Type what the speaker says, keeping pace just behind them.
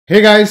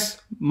Hey guys,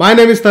 my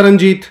name is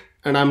Taranjeet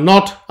and I'm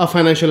not a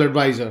financial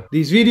advisor.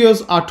 These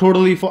videos are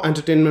totally for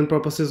entertainment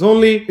purposes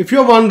only. If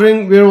you're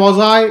wondering where was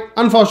I,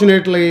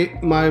 unfortunately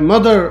my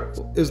mother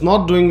is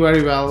not doing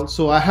very well,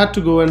 so I had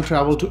to go and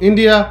travel to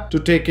India to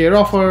take care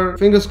of her.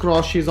 Fingers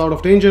crossed she's out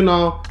of danger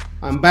now.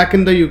 I'm back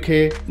in the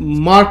UK.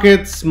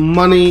 Markets,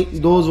 money,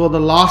 those were the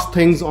last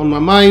things on my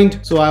mind,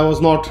 so I was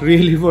not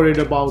really worried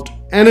about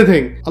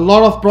anything. A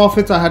lot of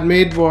profits I had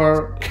made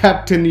were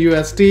kept in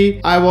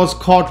UST. I was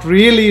caught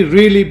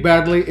really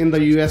badly in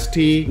the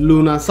UST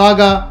Luna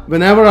saga.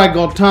 Whenever I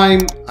got time,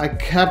 I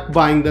kept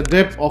buying the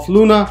dip of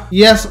Luna.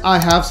 Yes, I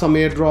have some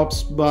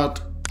airdrops, but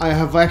I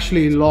have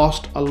actually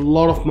lost a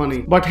lot of money.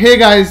 But hey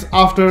guys,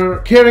 after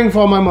caring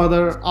for my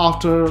mother,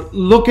 after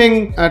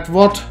looking at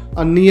what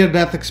a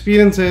near-death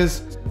experience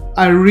is,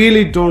 I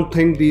really don't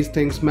think these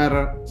things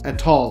matter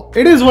at all.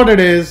 It is what it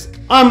is.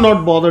 I'm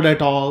not bothered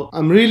at all.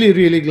 I'm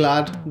really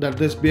glad that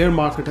this bear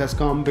market has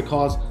come,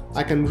 because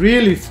I can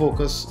really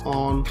focus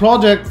on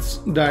projects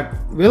that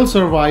will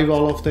survive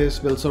all of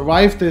this, will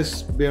survive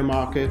this bear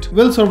market,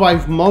 will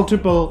survive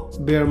multiple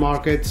bear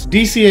markets.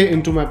 DCA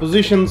into my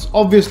positions.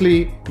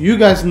 Obviously, you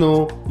guys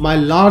know my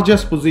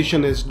largest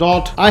position is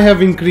DOT. I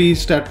have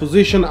increased that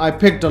position. I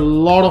picked a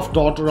lot of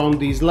DOT around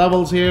these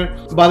levels here.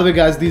 By the way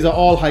guys, these are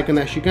all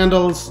Heikin Ashi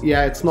candles.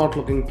 Yeah, it's not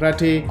looking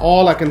pretty.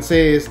 All I can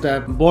say is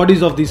that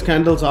bodies of these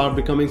candles are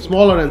becoming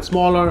smaller and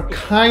smaller,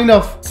 kind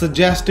of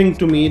suggesting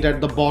to me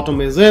that the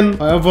bottom is in.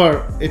 However,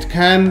 it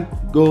can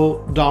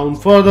go down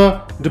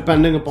further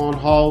depending upon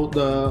how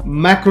the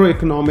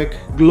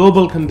macroeconomic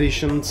global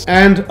conditions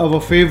and our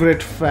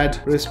favorite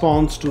Fed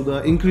responds to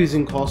the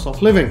increasing cost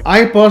of living.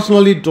 I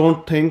personally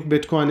don't think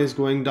Bitcoin is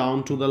going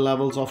down to the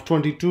levels of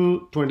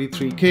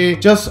 22-23k.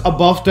 Just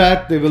above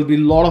that, there will be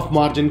a lot of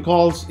margin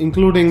calls,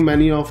 including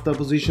many of the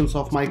positions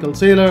of Michael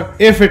Saylor.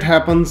 If it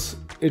happens,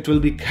 it will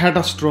be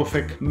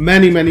catastrophic.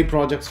 Many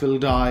projects will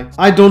die.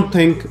 I don't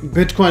think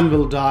Bitcoin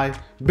will die.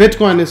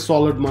 Bitcoin is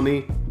solid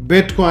money.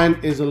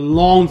 Bitcoin is a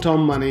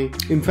long-term money.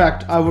 In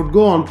fact, I would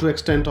go on to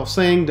extent of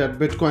saying that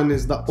Bitcoin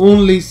is the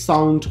only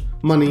sound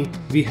money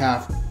we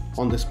have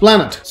on this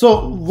planet.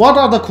 So what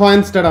are the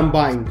coins that I'm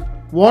buying?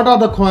 What are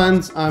the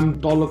coins I'm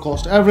dollar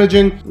cost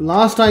averaging?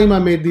 Last time I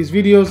made these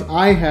videos,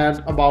 I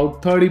had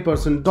about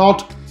 30%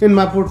 DOT in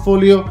my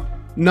portfolio.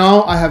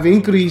 Now I have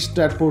increased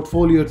that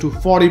portfolio to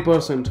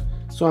 40%.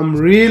 So I'm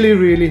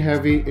really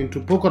heavy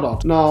into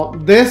Polkadot. Now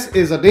this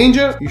is a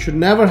danger. You should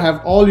never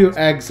have all your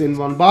eggs in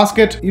one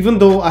basket. Even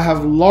though I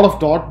have a lot of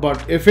DOT,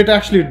 but if it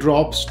actually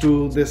drops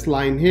to this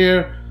line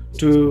here,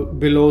 to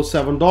below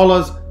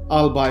 $7,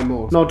 I'll buy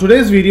more. Now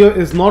today's video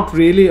is not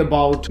really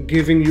about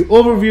giving you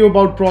overview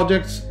about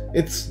projects.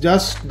 It's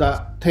just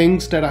the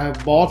things that I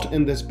have bought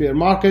in this bear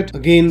market.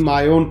 Again,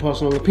 my own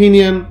personal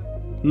opinion,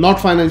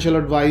 not financial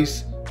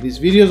advice. These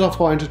videos are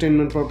for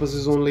entertainment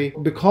purposes only.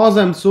 Because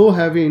I'm so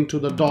heavy into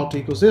the DOT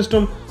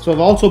ecosystem, so I've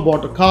also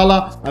bought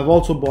ACALA, I've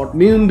also bought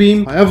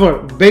MOONBEAM.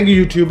 However, big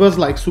YouTubers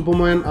like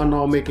SuperLauncher are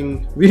now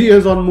making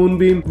videos on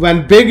MOONBEAM.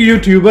 When big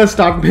YouTubers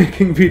start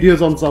making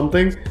videos on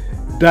something,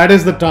 that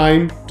is the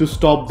time to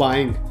stop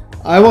buying.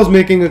 I was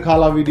making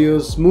ACALA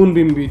videos,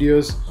 MOONBEAM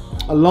videos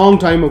a long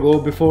time ago,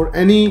 before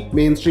any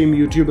mainstream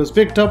YouTubers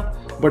picked up.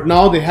 But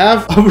now they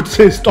have. I would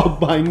say stop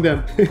buying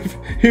them. If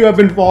you have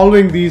been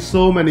following these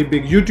so many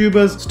big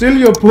YouTubers, still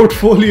your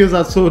portfolios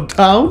are so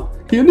down,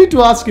 you need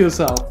to ask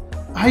yourself,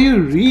 are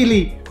you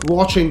really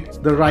watching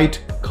the right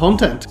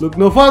content? Look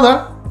no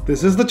further.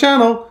 This is the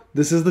channel.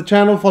 This is the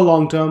channel for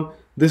long term.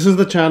 This is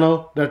the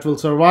channel that will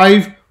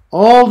survive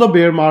all the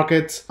bear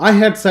markets. I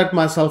had set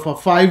myself a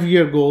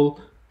 5-year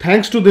goal.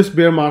 Thanks to this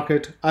bear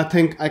market, I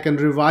think I can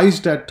revise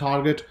that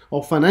target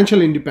of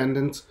financial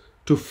independence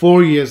to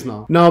 4 years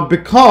now. Now,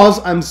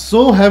 because I'm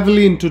so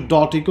heavily into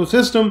DOT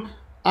ecosystem,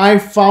 I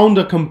found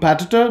a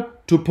competitor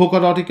to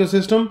Polkadot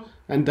ecosystem,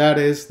 and that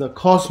is the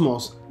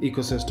Cosmos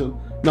ecosystem.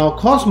 Now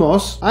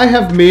Cosmos, I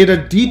have made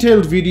a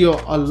detailed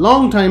video a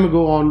long time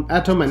ago on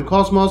Atom and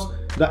Cosmos,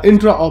 the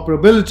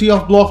interoperability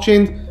of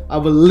blockchains. I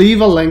will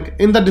leave a link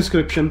in the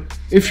description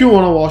if you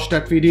want to watch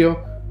that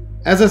video.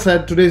 As I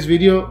said, today's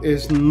video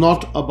is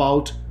not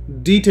about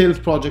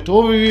detailed project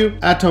overview.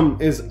 Atom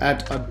is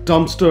at a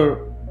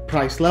dumpster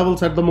price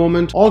levels at the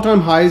moment, all-time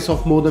highs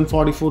of more than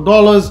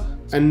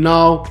 $44 and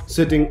now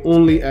sitting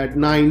only at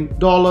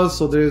 $9.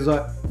 So there is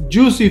a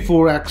juicy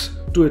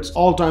 4x to its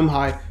all-time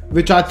high,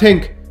 which I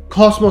think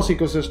Cosmos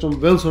ecosystem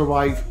will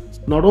survive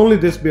not only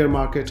this bear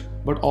market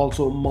but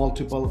also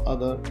multiple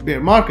other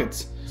bear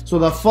markets. So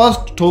the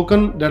first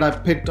token that I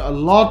picked a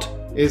lot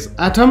is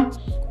Atom,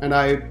 and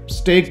I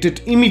staked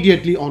it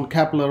immediately on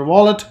Kepler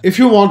wallet. If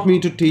you want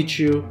me to teach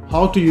you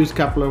how to use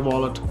Kepler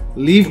wallet,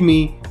 leave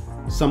me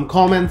some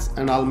comments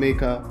and I'll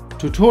make a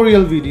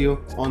tutorial video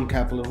on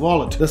Kepler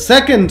wallet. The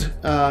second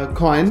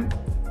coin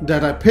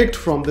that I picked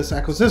from this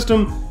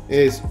ecosystem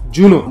is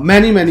Juno.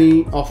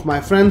 Many of my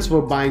friends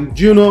were buying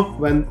Juno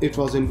when it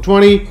was in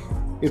 20,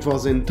 it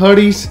was in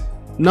 30s.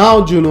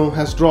 Now Juno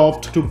has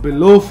dropped to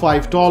below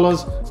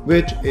 $5,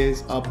 which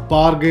is a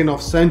bargain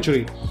of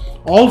century.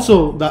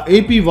 Also, the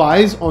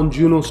APYs on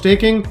Juno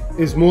staking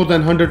is more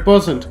than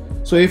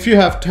 100%. So if you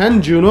have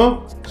 10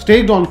 Juno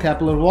staked on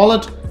Keplr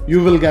wallet,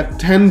 you will get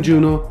 10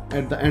 Juno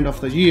at the end of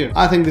the year.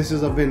 I think this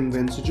is a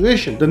win-win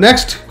situation. The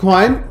next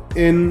coin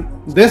in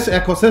this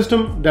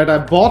ecosystem that I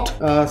bought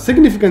a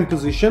significant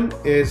position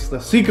is the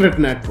Secret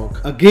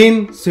Network.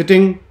 Again,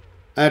 sitting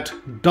at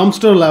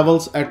dumpster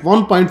levels at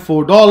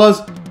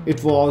 $1.4.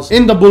 It was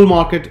in the bull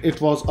market, it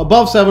was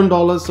above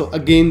 $7. So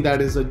again, that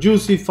is a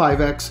juicy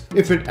 5x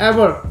if it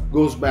ever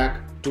goes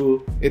back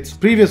to its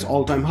previous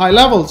all-time high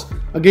levels.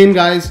 Again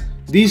guys,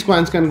 these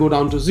coins can go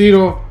down to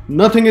zero.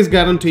 Nothing is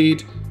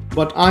guaranteed,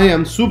 but I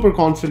am super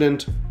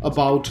confident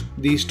about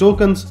these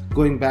tokens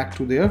going back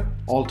to their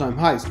all-time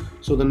highs.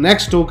 So the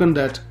next token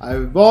that I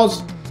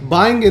was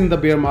buying in the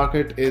bear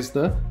market is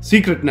the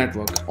Secret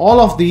Network.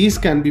 All of these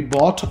can be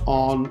bought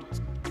on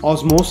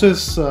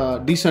Osmosis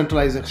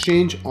decentralized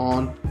exchange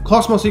on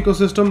Cosmos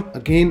ecosystem.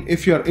 Again,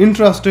 if you're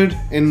interested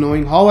in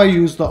knowing how I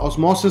use the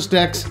Osmosis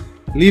DEX,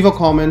 leave a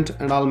comment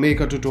and I'll make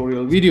a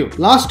tutorial video.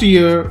 Last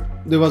year,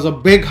 there was a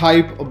big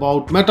hype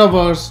about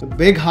metaverse, a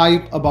big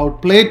hype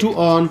about play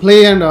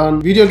and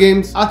earn video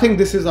games. I think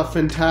this is a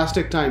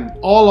fantastic time.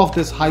 All of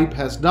this hype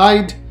has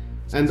died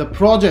and the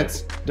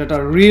projects that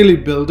are really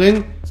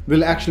building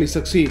will actually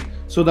succeed.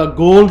 So the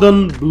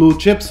golden blue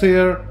chips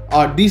here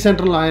are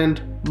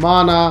Decentraland,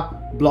 Mana,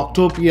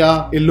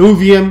 Blocktopia,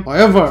 Illuvium.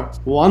 However,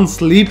 one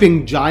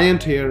sleeping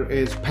giant here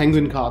is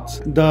Penguin Cards.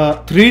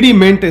 The 3D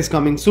mint is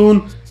coming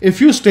soon.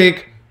 If you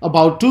stake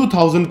about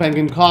 2,000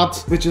 Penguin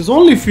Cards, which is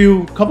only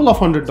couple of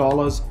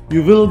 $100,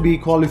 you will be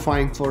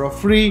qualifying for a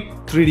free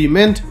 3D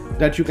mint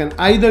that you can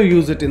either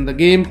use it in the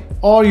game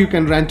or you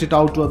can rent it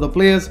out to other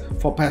players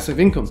for passive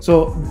income.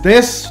 So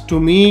this, to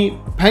me,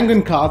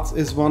 Penguin Cards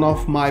is one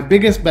of my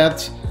biggest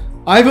bets.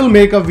 I will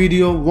make a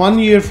video 1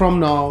 year from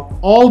now.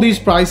 All these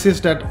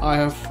prices that I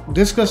have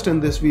discussed in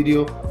this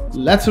video,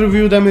 let's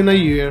review them in a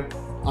year.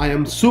 I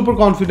am super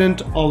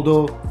confident,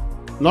 although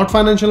not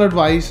financial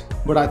advice,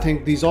 but I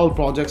think these all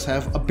projects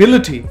have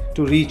ability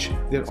to reach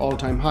their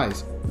all-time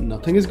highs.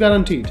 Nothing is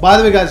guaranteed. By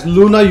the way guys,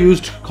 Luna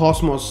used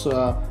Cosmos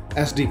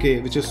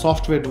SDK, which is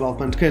software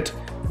development kit.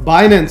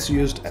 Binance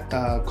used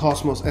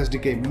Cosmos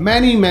SDK.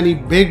 Many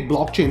big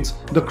blockchains,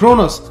 the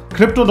Kronos,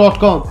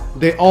 Crypto.com,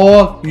 they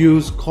all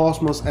use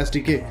Cosmos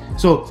SDK.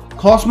 So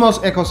Cosmos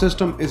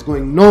ecosystem is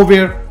going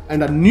nowhere,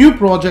 and a new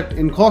project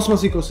in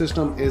Cosmos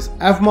ecosystem is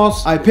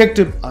FMOS. I picked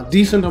up a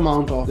decent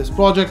amount of this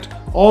project.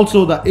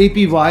 Also, the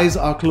APYs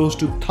are close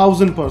to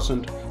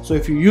 1000%. So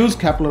if you use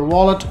Keplr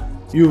wallet,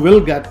 you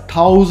will get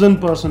 1000%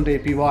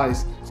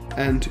 APYs.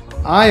 And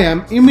I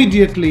am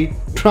immediately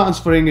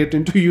transferring it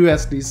into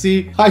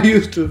USDC. I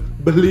used to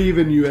believe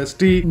in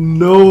USD.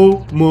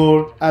 No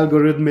more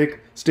algorithmic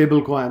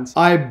stablecoins.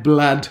 I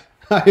bled.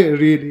 I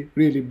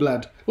really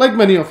bled. Like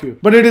many of you.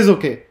 But it is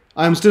okay.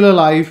 I'm still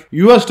alive.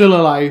 You are still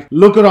alive.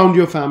 Look around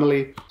your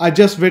family. I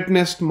just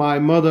witnessed my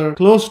mother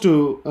close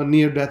to a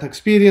near-death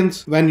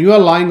experience. When you are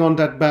lying on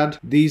that bed,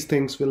 these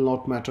things will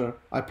not matter.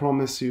 I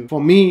promise you.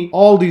 For me,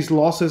 all these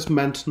losses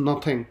meant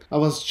nothing. I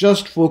was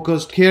just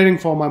focused, caring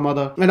for my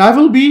mother. And I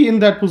will be in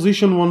that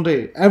position one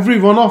day. Every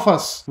one of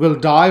us will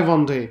die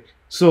one day.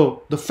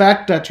 So the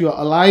fact that you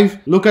are alive,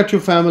 look at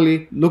your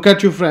family, look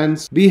at your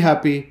friends, be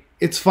happy.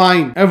 It's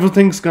fine.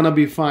 Everything's gonna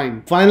be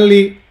fine.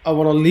 Finally, I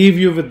want to leave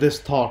you with this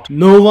thought.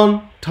 No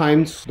one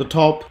times the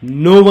top,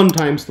 no one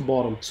times the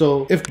bottom.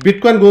 So if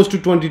Bitcoin goes to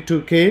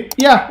 22K,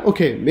 yeah,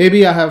 okay,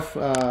 maybe I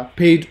have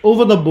paid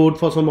over the board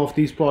for some of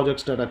these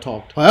projects that I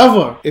talked.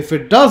 However, if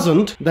it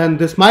doesn't, then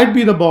this might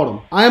be the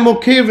bottom. I am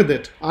okay with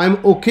it. I'm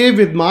okay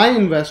with my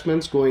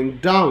investments going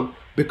down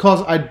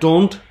because I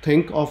don't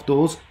think of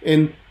those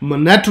in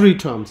monetary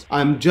terms.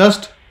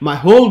 My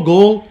whole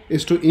goal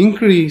is to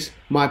increase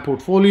my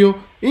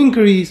portfolio,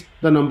 increase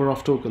the number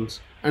of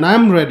tokens. And I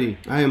am ready.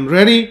 I am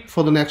ready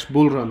for the next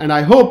bull run. And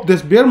I hope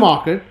this bear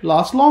market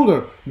lasts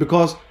longer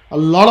because a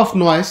lot of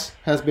noise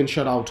has been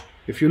shut out.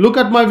 If you look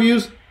at my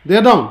views,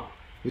 they're down,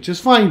 which is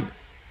fine.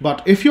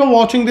 But if you're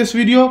watching this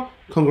video,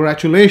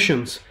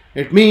 congratulations.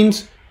 It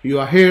means you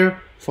are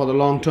here for the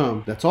long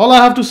term. That's all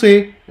I have to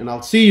say, and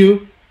I'll see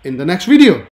you in the next video.